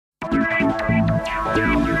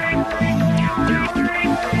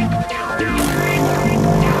What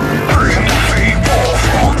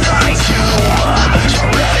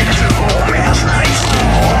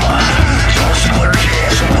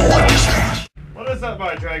is up,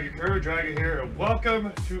 my Dragon Crew? Dragon here, and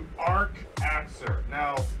welcome to Arcaxer.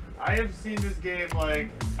 Now, I have seen this game,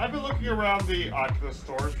 I've been looking around the Oculus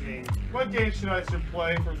stores, seeing what game should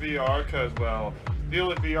play for VR, because, well, the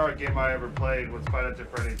only VR game I ever played was Final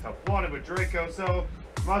Fantasy Top 1 with Draco, so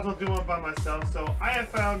might as well do one by myself. So I have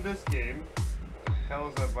found this game. The hell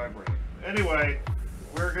is that vibrating? Anyway,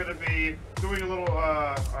 we're going to be doing a little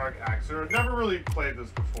Arcaxer. Never really played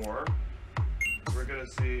this before. We're going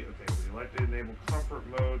to see, okay, would you like to enable comfort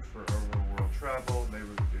mode for overworld travel? Maybe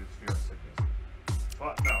reduce fear of sickness.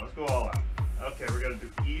 But no, let's go all out. Okay, we're going to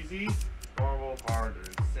do easy, normal, hard, or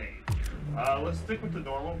insane. Let's stick with the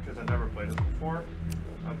normal, because I've never played this before.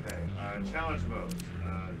 Okay, challenge mode.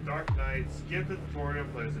 Dark Knight, skip the tutorial,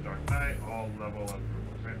 plays the Dark Knight, all level up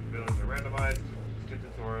abilities are randomized. Skip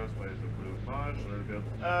tutorials, plays the blue modular.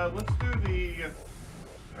 Let's do the,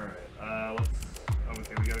 alright,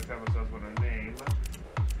 okay, we gotta cover ourselves with our name.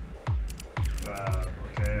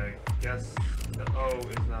 Okay, I guess the O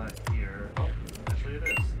is not here. Oh, actually it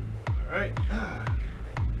is. Alright.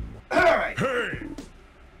 Alright! Hey!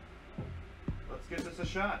 Let's give this a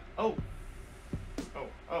shot. Oh,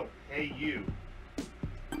 hey you.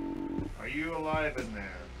 Are you alive in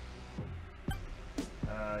there?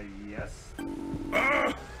 Yes.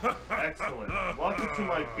 Excellent. Welcome to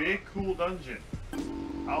my big cool dungeon.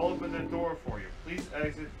 I'll open the door for you. Please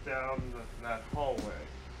exit down that hallway.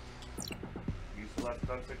 Use the left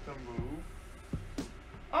thumbstick to move.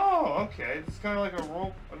 Oh, okay. It's kind of like an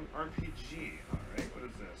RPG. Alright, what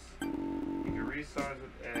is this? You can resize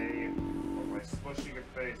with A or by smushing your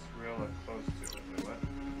face real close to it. Wait, what?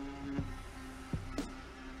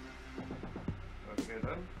 Okay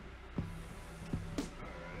then.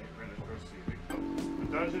 Alright, ready to proceed. Oh, the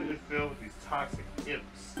dungeon is filled with these toxic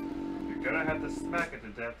imps. You're gonna have to smack it to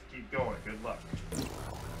death to keep going. Good luck.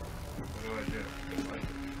 What do I do? Like,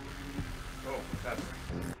 oh, what's happening?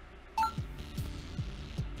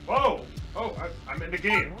 Whoa! Oh, I'm in the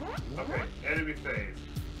game. Okay, enemy phase.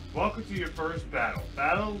 Welcome to your first battle.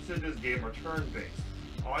 Battles in this game are turn-based.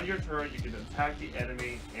 On your turn, you can attack the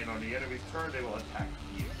enemy, and on the enemy's turn, they will attack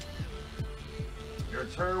you. Your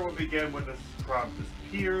turn will begin when this prompt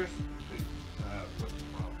disappears.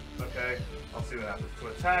 Okay, I'll see what happens. To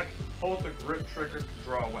attack, hold the grip trigger to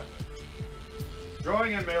draw a weapon.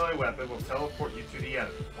 Drawing a melee weapon will teleport you to the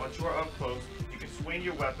enemy. Once you are up close, you can swing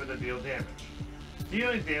your weapon to deal damage.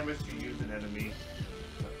 Dealing damage to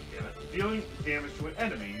an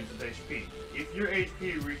enemy uses HP. If your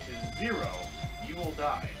HP reaches 0, you will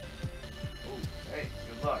die. Ooh, hey,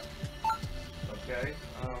 good luck. Okay,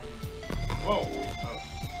 whoa. Oh,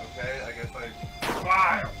 okay, I guess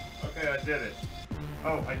fire! Okay, I did it.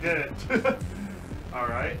 Oh, I did it.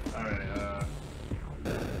 Alright, alright,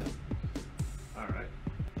 alright.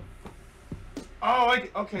 Oh,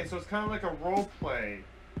 okay, so it's kind of like a roleplay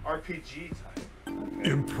RPG type. Okay.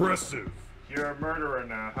 Impressive. You're a murderer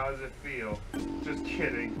now. How does it feel? Just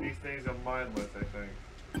kidding. These things are mindless, I think.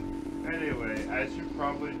 Anyway, as you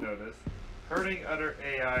probably noticed, hurting other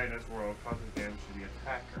AI in this world causes damage to the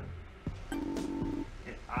attacker. An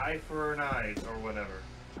eye for an eye, or whatever.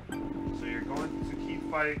 So you're going to keep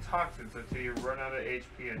fighting toxins until you run out of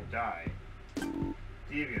HP and die.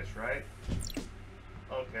 Devious, right?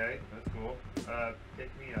 Okay, that's cool. Pick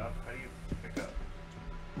me up. How do you pick up?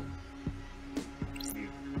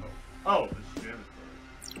 Oh, this is the inventory.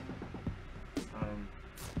 How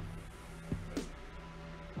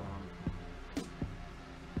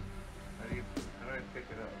do I pick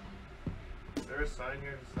it up? Is there a sign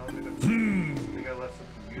here to tell me that I think I left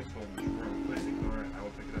something useful in this room? Please ignore it. I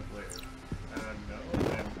will pick it up later. No,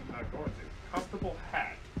 I'm not going to. Comfortable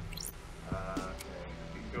hat. Okay.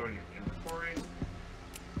 You can go to your inventory.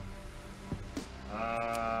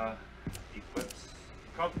 Equips.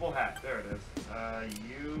 Comfortable hat. There it is.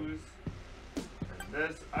 Use. And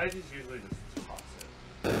this. I just usually just toss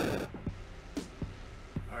it.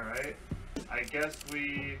 Alright. I guess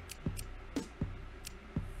we.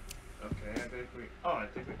 Okay, I think we. Oh, I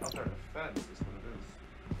think we. I'll start a fence. Is what it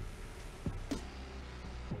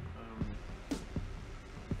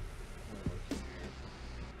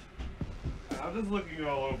is. I'm just looking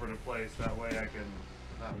all over the place. That way I can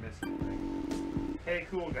not miss anything. Hey,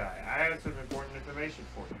 cool guy. I have some important information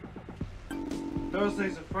for you. Those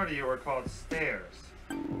things in front of you are called stairs.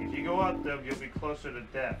 If you go up them, you'll be closer to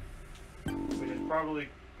death,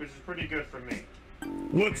 which is pretty good for me.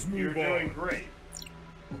 Let's move on. You're doing great.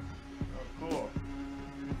 Oh, cool.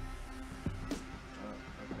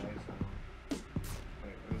 Okay, so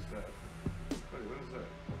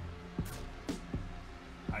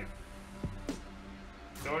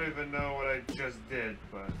even know what I just did,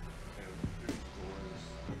 but okay, through these doors.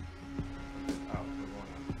 Oh, we're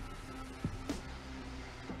going up.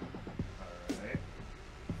 Alright.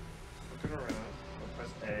 Looking around. We'll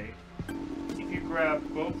press A. If you grab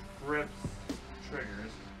both grips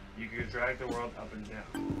triggers, you can drag the world up and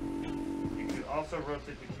down. You can also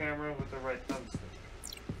rotate the camera with the right thumbstick.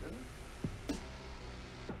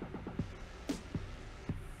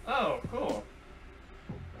 Oh, cool.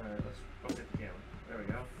 Alright, let's rotate the camera. There we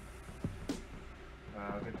go.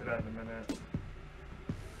 I'll get to that in a minute.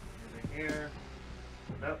 Anything here?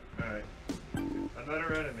 Nope. Alright.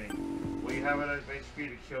 Another enemy. We have enough HP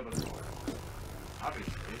to kill the door.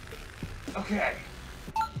 Obviously. Okay.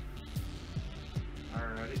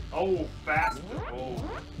 Alrighty. Oh, faster. Oh.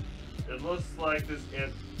 It looks like this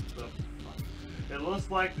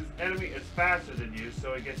enemy is faster than you,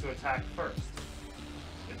 so it gets to attack first.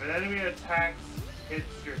 If an enemy attacks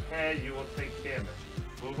hits your head, you will take damage.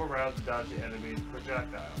 Move around to dodge the enemy's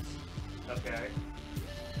projectiles. Okay.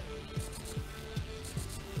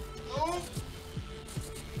 Oh!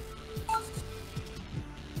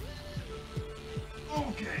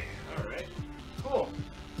 Okay. Alright. Cool.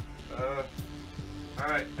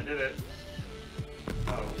 Alright, I did it.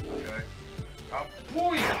 Oh, okay. Oh,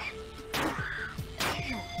 boy!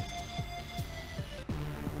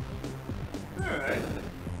 Alright.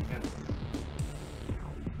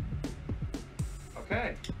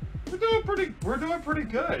 Okay. We're doing pretty good. We're doing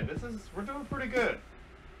pretty good.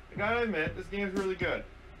 I gotta admit, this game's really good.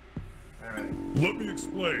 Alright. Let me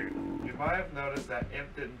explain. You might have noticed that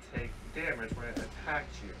Imp didn't take damage when it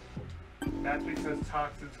attacked you. That's because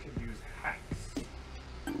toxins can use hacks.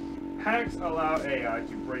 Hacks allow AI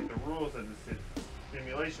to break the rules of the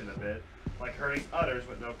simulation a bit, like hurting others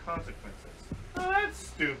with no consequences. Oh, that's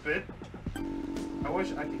stupid. I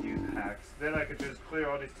wish I could use hacks. Then I could just clear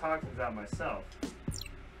all these toxins out myself.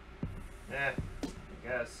 I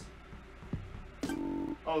guess.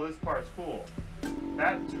 Oh, this part's cool.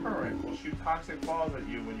 That turret will shoot toxic balls at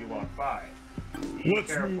you when you walk by. Be Let's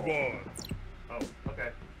careful. move on. Oh,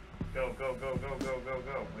 okay. Go, go, go, go, go, go,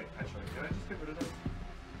 go. Wait, actually, can I just get rid of this?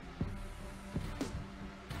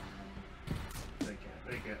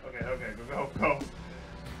 They can't. Okay, okay, go, go, go.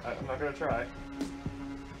 I'm not gonna try.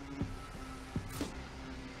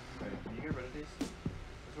 Wait, can you get rid of these? I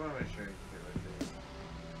just wanna make sure you can get rid of these.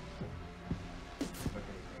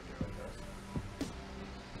 Okay, you can't get rid of those.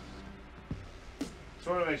 Just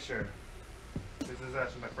wanna make sure. This is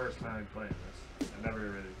actually my first time playing this. I've never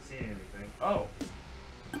really seen anything. Oh!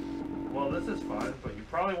 Well, this is fun, but you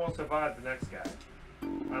probably won't survive the next guy.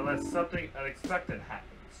 Unless something unexpected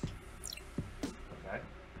happens. Okay.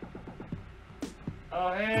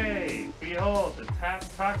 Oh, hey! Behold, the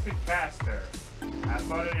toxic caster. Have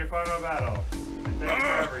fun in your final battle. And thanks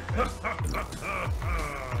for everything.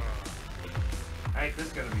 Ain't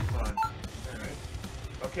this gonna be fun? Alright.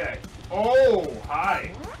 Okay. Oh,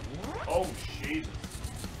 hi! Oh, Jesus.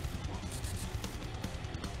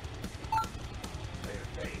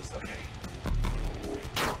 Okay.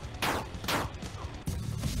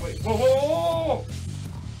 Wait, whoa, whoa, whoa, whoa!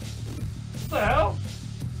 What the hell?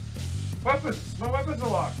 Weapons! My weapons are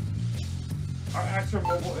locked! Arcaxer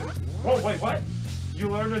mobile is... Whoa, wait, what? You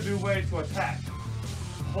learn a new way to attack.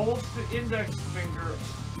 Hold the index finger...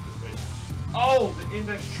 Wait. Oh, the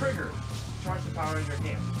index trigger. Charge the power in your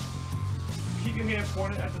hand. Keep your hand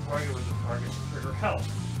pointed at the target with the target trigger held.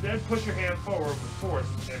 Then push your hand forward with force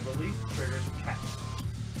and release the trigger to catch.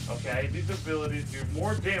 Okay, these abilities do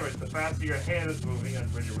more damage the faster your hand is moving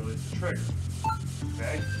and when you release the trigger.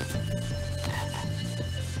 Okay?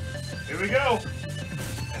 Here we go!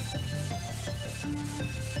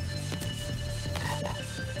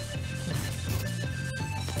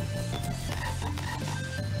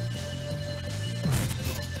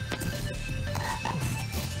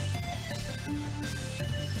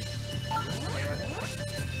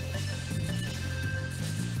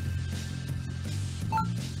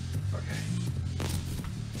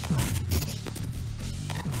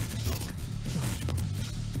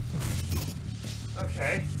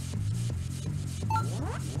 Okay.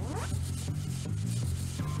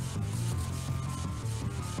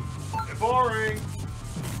 Boring.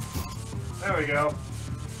 There we go.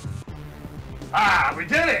 Ah, we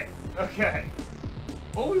did it! Okay.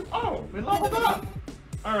 Oh, we leveled up!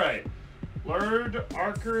 Alright. Learned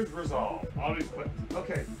Arcaxer's Resolve. All equipped.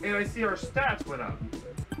 Okay, and I see our stats went up.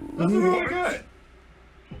 That's really good.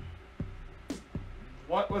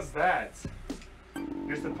 What was that?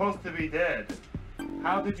 You're supposed to be dead.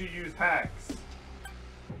 How did you use hacks?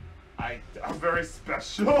 I'm very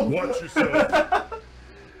special. Watch yourself.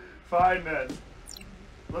 Fine then.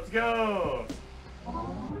 Let's go.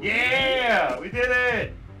 Yeah! We did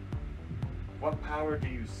it! What power do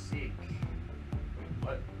you seek? Wait,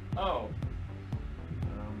 what? Oh.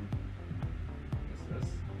 What's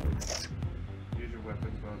this? Use your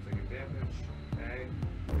weapons while taking damage. Okay.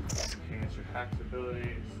 Enhance your hack's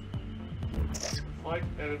abilities. Deflect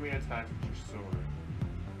enemy attacks with your sword.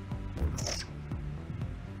 I'm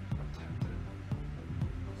tempted.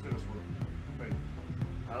 Let's do this one. Wait.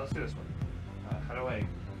 Let's do this one. How do I do it?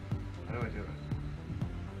 How do I do it?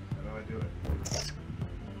 How do I do this?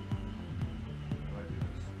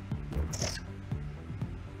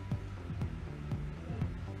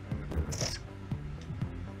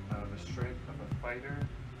 The strength of a fighter.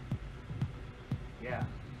 Yeah.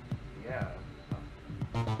 Yeah.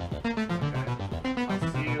 Okay. I'll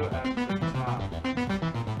see you at the top.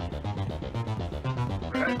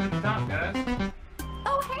 We're at the top, guys.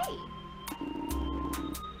 Oh, hey!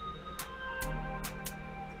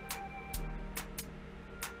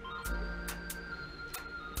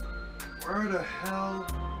 Where the hell?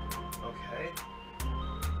 Okay.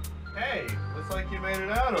 Hey, looks like you made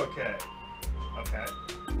it out okay. Okay.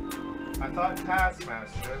 I thought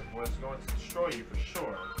Taskmaster was going to destroy you for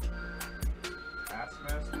sure.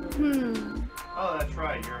 Taskmaster? Oh, that's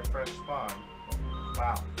right, you're a fresh spawn.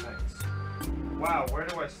 Wow, thanks. Wow, where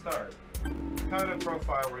do I start? What kind of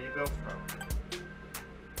profile were you built from?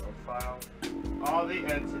 Profile? All the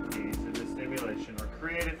entities in this simulation are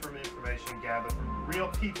created from information gathered from real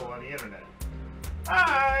people on the internet.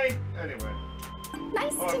 Hi! Anyway.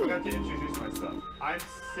 Nice I forgot to introduce myself. I'm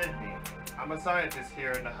Sydney. I'm a scientist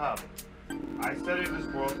here in the hub. I study this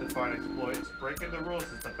world to find exploits. Breaking the rules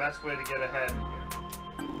is the best way to get ahead in here.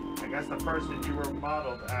 I guess the person you were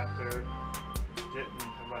modeled after didn't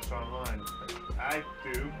have much online. I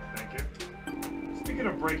do, thank you. Speaking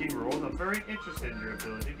of breaking rules, I'm very interested in your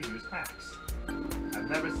ability to use hacks. I've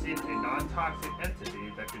never seen a non-toxic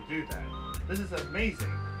entity that could do that. This is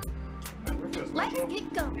amazing. Let's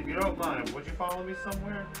get going. If you don't mind, would you follow me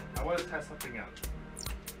somewhere? I want to test something out.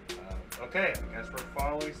 Okay, I guess we're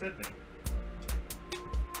following Sydney.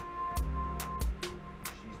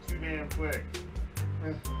 She's too damn quick.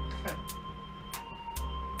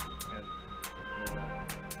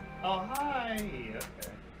 Oh, hi!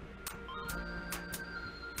 Okay.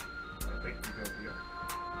 I think we go here.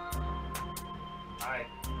 Hi.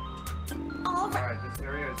 Alright, this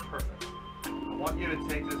area is perfect. I want you to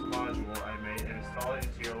take this module I made and install it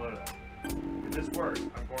into your loadout. If this works,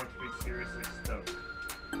 I'm going to be seriously stoked.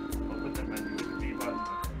 Open the menu with the B button.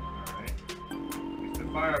 Alright. Use the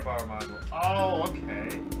firebar module. Oh, okay.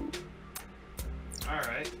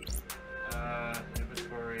 Alright.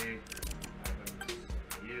 Inventory. Items.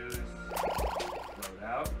 Use.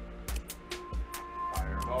 Loadout.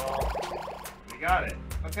 Fireball. We got it.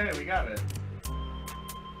 Okay, we got it.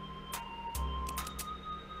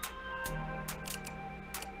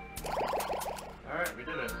 Alright, we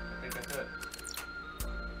did it. I think that's it.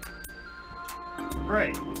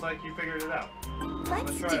 Great. Looks like you figured it out.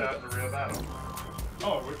 Let's try it out in a real battle.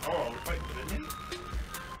 Oh, we're fighting for the knee?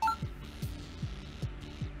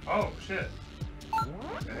 Oh, shit.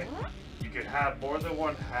 Okay. You can have more than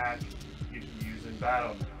one hack you can use in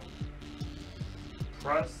battle now.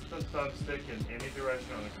 Press the thumbstick in any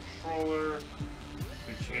direction on the controller. You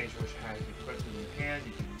can change which hack you put in your hand.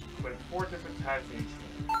 You can put 4 different hacks in each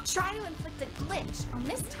hand. Try to inflict a glitch on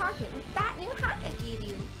this target with that new hack I gave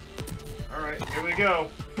you. Alright, here we go.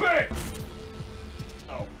 Bang!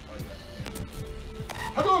 Oh,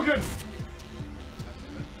 Hadouken!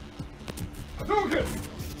 Hadouken!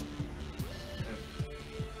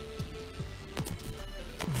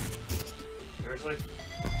 Seriously?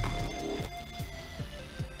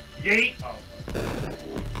 Yeet! Oh.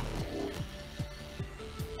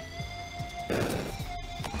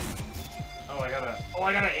 Oh,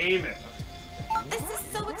 I gotta aim it. This is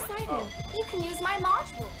so exciting. Oh. You can use my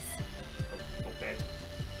modules. Okay.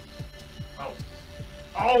 Oh.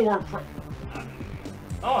 Oh,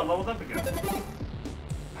 oh, I leveled up again.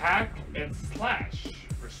 Hack and slash.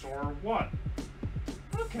 Restore 1.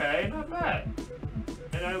 Okay, not bad.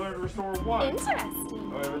 And I learned restore 1. Interesting.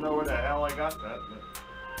 I don't even know where the hell I got that, but...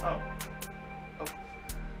 Oh.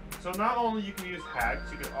 So not only you can use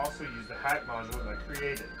hacks, you can also use the hack module that I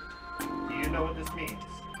created. Do you know what this means?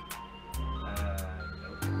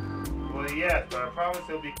 Nope. Well, yes, but I promise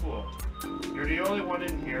it'll be cool. You're the only one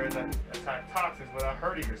in here that can attack toxins without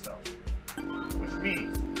hurting yourself. Which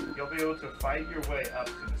means you'll be able to fight your way up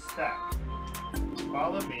to the stack.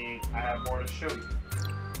 Follow me, I have more to show you.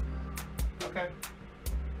 Okay.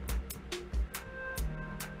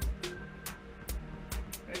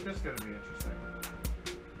 Hey, this is gonna be interesting.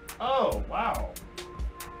 Oh, wow.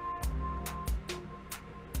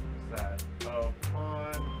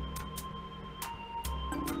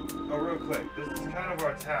 Oh, real quick, this is kind of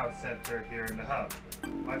our town center here in the hub.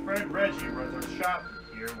 My friend Reggie runs our shop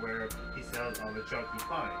here where he sells all the junk he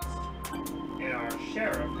finds. And our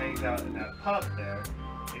sheriff hangs out in that pub there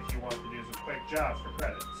if you want to do some quick jobs for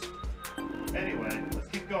credits. Anyway, let's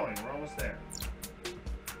keep going. We're almost there.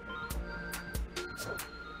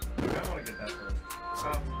 I want to get that first.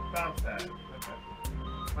 Bounce pad. Okay.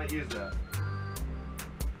 Might use that.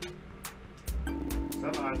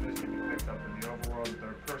 Some items can be picked up in the overworld in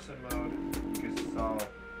third-person mode. You can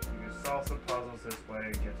solve some puzzles this way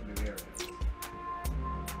and get to new areas.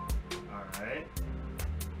 Alright.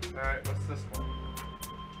 Alright, what's this one?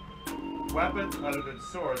 Weapons other than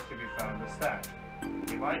swords can be found in the stack.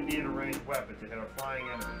 You might need a ranged weapon to hit a flying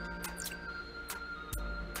enemy.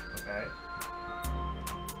 Okay.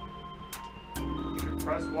 You can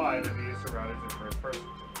press Y to view surroundings in first person.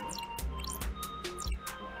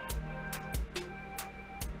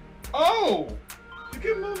 Oh! You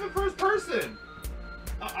can move in first person!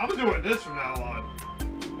 I'm doing this from now on.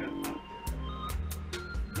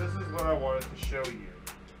 This is what I wanted to show you.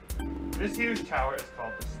 This huge tower is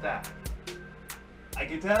called the Stack. I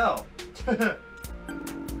can tell!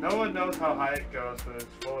 No one knows how high it goes, but it's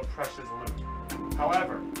full of precious loot.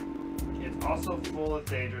 However, it's also full of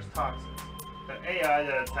dangerous toxins. The AI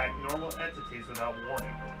that attack normal entities without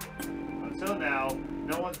warning. Until now,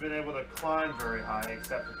 no one's been able to climb very high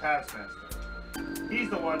except for Taskmaster. He's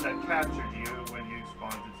the one that captured you when you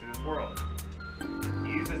spawned into this world.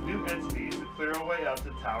 He uses new entities to clear a way up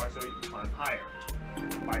the tower so he can climb higher.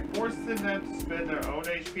 By forcing them to spend their own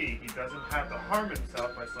HP, he doesn't have to harm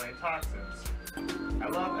himself by slaying toxins. I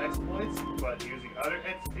love exploits, but using other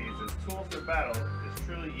entities as tools for battle is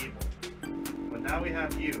truly evil. But now we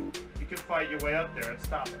have you. You can fight your way up there and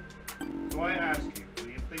stop it. So I ask you,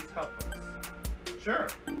 will you please help us? Sure.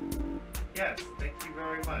 Yes, thank you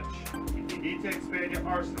very much. If you need to expand your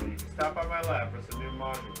arsenal, you can stop by my lab for some new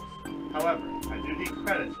modules. However, I do need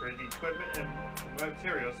credits for the equipment and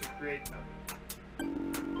materials to create them.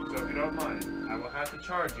 So if you don't mind, I will have to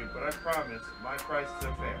charge you, but I promise my prices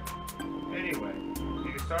are fair. Anyway,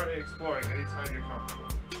 you can start exploring anytime you're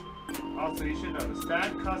comfortable. Also, you should know the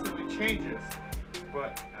stack constantly changes,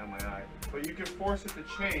 but you can force it to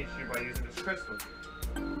change you by using this crystal.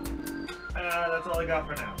 That's all I got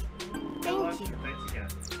for now. Good luck, and thanks again.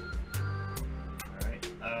 Alright,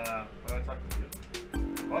 what do I talk to you?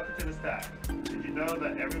 Welcome to the stack. Did you know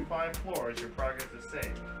that every 5 floors your progress is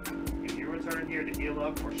saved? If you return here to heal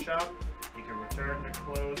up or shop, you can return the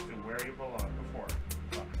clothes to where you belong before.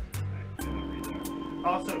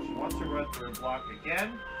 Also, if you want to run through a block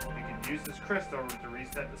again, you can use this crystal to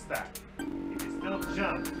reset the stack. You can still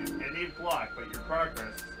jump to any block, but your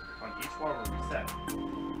progress on each one will reset.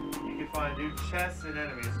 You can find new chests and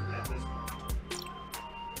enemies at this point.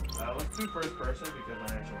 Let's do first person because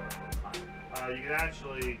I actually want to play. You can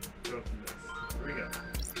actually go through this. Here we go.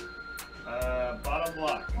 Bottom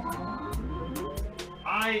block.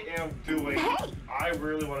 I am doing... I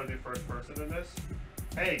really want to do first person in this.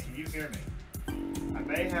 Hey, can you hear me? I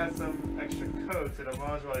may have some extra code to the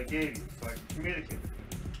module I gave you, so I can communicate with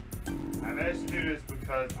you. I managed to do this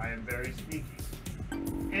because I am very sneaky.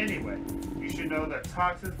 Anyway, you should know that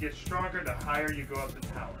toxins get stronger the higher you go up the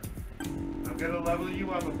tower. I'm gonna level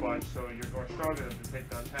you up a bunch so you're more stronger than to take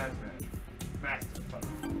down Taskmaster.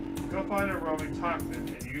 Go find a roaming toxin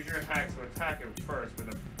and use your hacks to attack it first with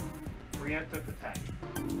a preemptive attack.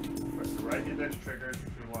 Press the right index trigger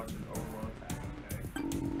to launch an overall attack,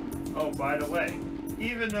 okay? Oh, by the way,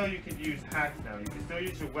 even though you can use hacks now, you can still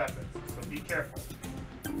use your weapons, so be careful.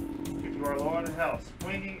 If you are low on health,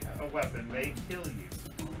 swinging a weapon may kill you.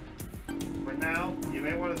 For now, you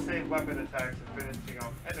may want to save weapon attacks and finishing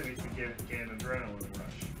off enemies to gain an adrenaline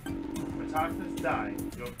rush. When toxins die,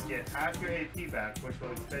 you'll get half your AP back, which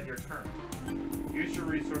will extend your turn. Use your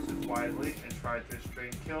resources wisely and try to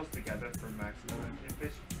string kills together for maximum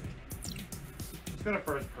efficiency. Let's go to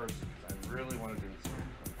first person because I really want to do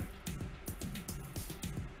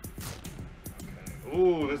this. Okay.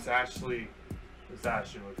 Ooh, this actually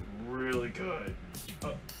looks really good.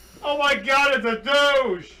 Oh my god, it's a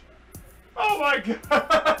Doge! Oh my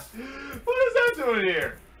god! What is that doing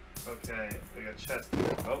here? Okay, we got chest.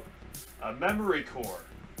 Oh, a memory core.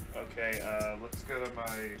 Okay, let's go to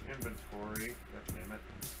my inventory. God damn it.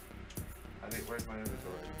 I think, where's my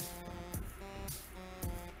inventory?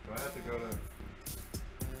 Do I have to go to...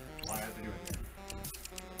 Why I have to do it here?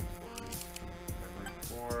 Memory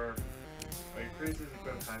core. Oh, increases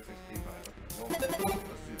equipment times 65. Okay, well,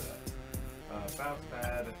 let's do that. Bounce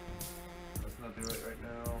pad. Let's not do it right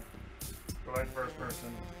now. Go back to first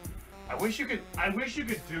person. I wish you could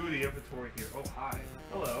do the inventory here. Oh, hi.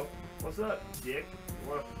 Hello. What's up, dick? You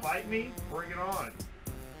want to fight me? Bring it on.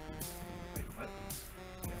 Wait, what?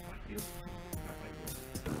 Can I fight you? Can I fight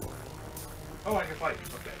you? Oh, I can fight you.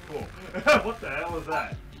 Okay, cool. What the hell is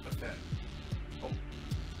that? Okay. Oh,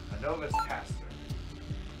 a novice caster.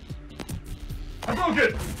 I'm doing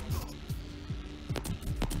good. All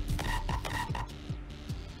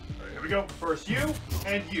right, here we go. First you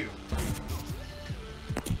and you.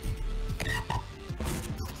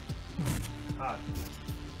 Ah.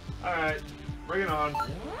 All right, bring it on.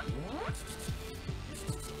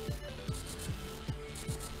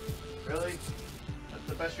 Really? That's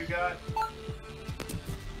the best you got?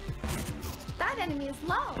 That enemy is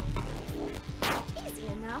low. Easy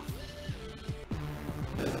enough.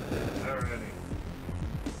 Alrighty.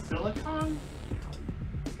 Silicon?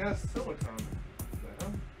 It's got silicon. What the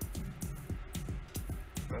hell?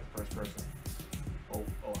 That's first person. Oh,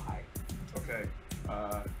 hi. Okay.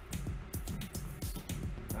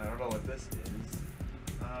 I don't know what this is.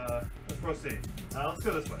 Let's proceed. Let's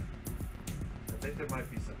go this way. I think there might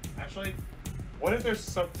be some. Actually, what if there's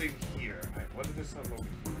something here? What if there's something over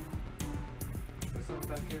here? Is there something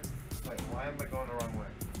back here? Wait, why am I going the wrong way?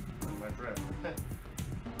 My drift.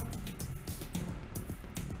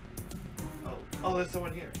 Oh, there's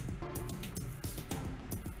someone here.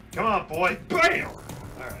 Come on, boy. Bam!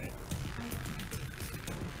 Alright.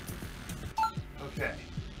 Okay.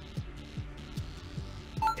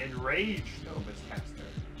 Enraged Novice Caster.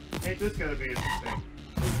 Ain't this gonna be interesting?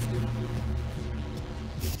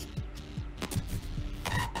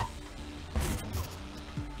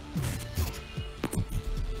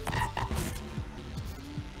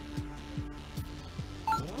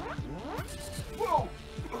 Whoa!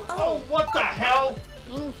 Oh, what the hell?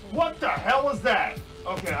 What the hell was that?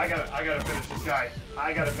 Okay, I gotta finish this guy.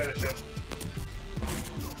 I gotta finish him.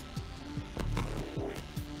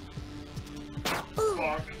 Ooh,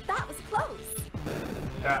 Fuck. that was close.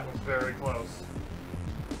 That was very close.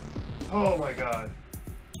 Oh my god.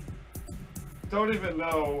 Don't even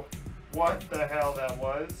know what the hell that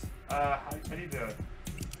was. I need to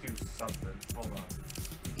do something. Hold on.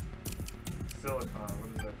 Silicon,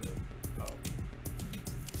 what does that do? Oh.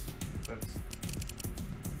 That's...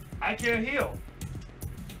 I can't heal.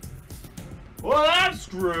 Well, I'm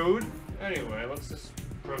screwed. Anyway, let's just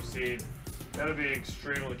proceed. Gotta be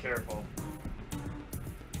extremely careful.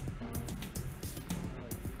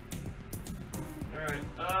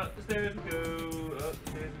 Alright, stairs we go.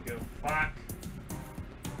 Stairs we go. Fuck.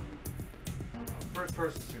 First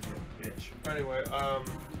person's gonna be a bitch. Anyway,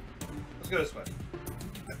 let's go this way.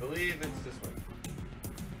 I believe it's this way.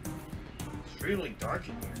 Extremely dark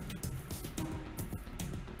in here.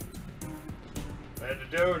 I had to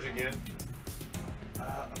doge again.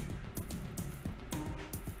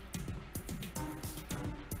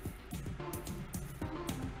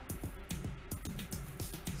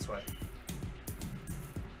 This way.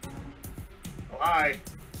 Oh, hi.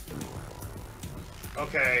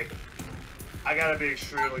 Okay. I gotta be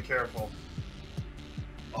extremely careful.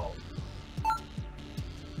 Oh.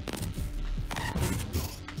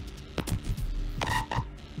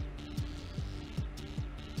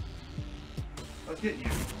 Let's get you.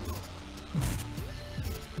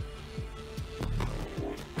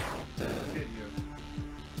 Let's get you.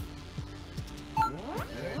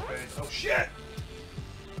 Oh shit!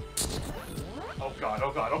 Oh god,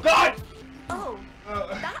 oh god, oh god! Oh,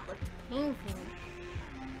 that looked painful.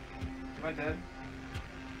 Am I dead?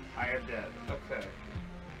 I am dead. Okay.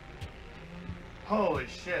 Holy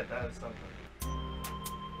shit, that is something.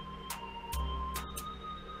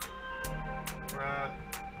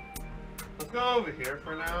 Let's go over here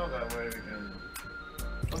for now. That way we can.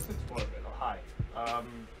 Let's explore a bit. Oh, hi.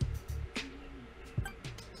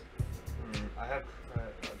 I have.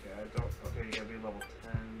 Okay, I don't. Okay, you gotta be level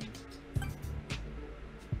 10.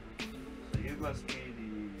 So you must be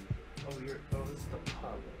the. Oh, you're. Oh, this is the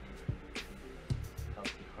pub.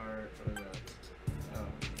 Healthy heart. What is that? Oh,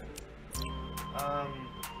 okay.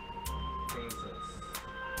 What is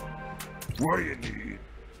this? What do you need?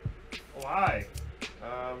 Oh, hi.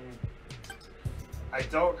 I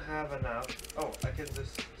don't have enough. Oh, I can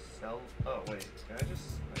just sell. Oh, wait. Can I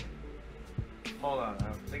just. Wait. Hold on.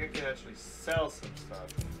 I think I can actually sell some stuff.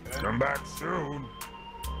 Can I? Come back soon.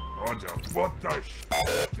 What the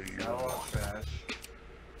shit do you Sell all want? trash.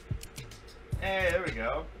 Hey, there we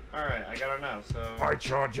go. Alright, I got enough, so. I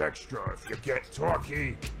charge extra if you get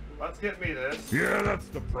talky. Let's get me this. Yeah, that's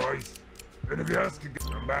the price. And if you ask again,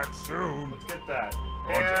 come back soon. Let's get that.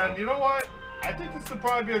 And you know what? I think this would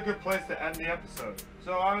probably be a good place to end the episode.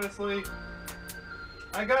 So honestly,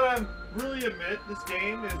 I gotta really admit, this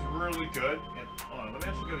game is really good. And hold on, let me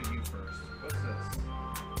actually go to you first. What's this?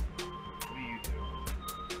 What do you do?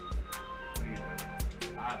 What do you do?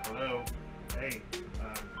 Hello. Hey.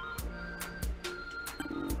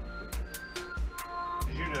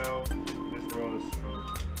 Did you know this world is screwed?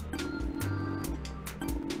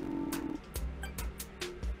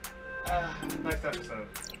 Next episode.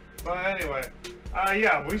 But anyway,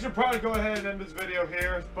 yeah, we should probably go ahead and end this video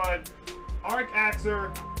here. But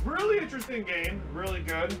Arcaxer, really interesting game, really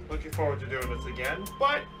good. Looking forward to doing this again.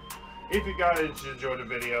 But if you guys enjoyed the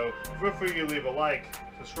video, feel free to leave a like,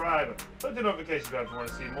 subscribe, hit the notification bell if you want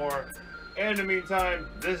to see more. And in the meantime,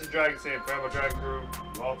 this is Dragon Sand Family Dragon Crew.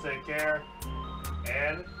 You all take care,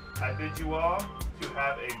 and I bid you all to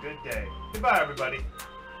have a good day. Goodbye, everybody.